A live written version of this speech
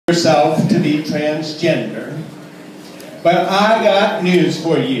yourself to be transgender, but I got news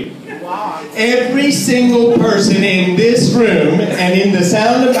for you. Every single person in this room and in the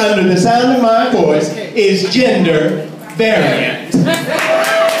sound of, under the sound of my voice is gender variant.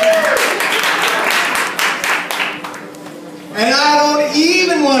 And I don't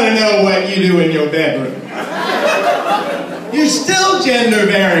even want to know what you do in your bedroom. You're still gender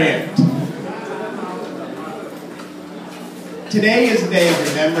variant. Today is a day of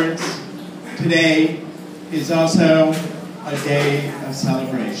remembrance. Today is also a day of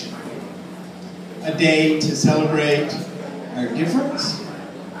celebration. A day to celebrate our difference,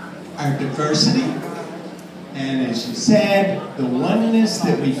 our diversity, and as you said, the oneness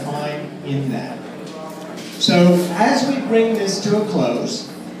that we find in that. So as we bring this to a close,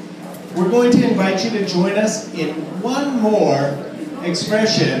 we're going to invite you to join us in one more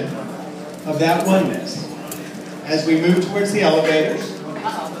expression of that oneness. As we move towards the elevators.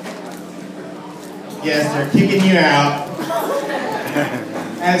 Yes, they're kicking you out.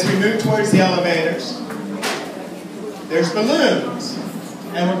 As we move towards the elevators, there's balloons.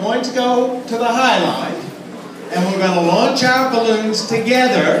 And we're going to go to the High Line, and we're going to launch our balloons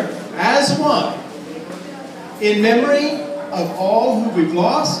together as one, in memory of all who we've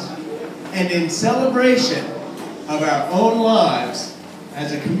lost, and in celebration of our own lives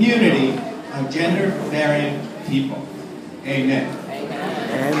as a community of gender-variant people. Amen.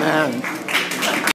 Amen. Amen.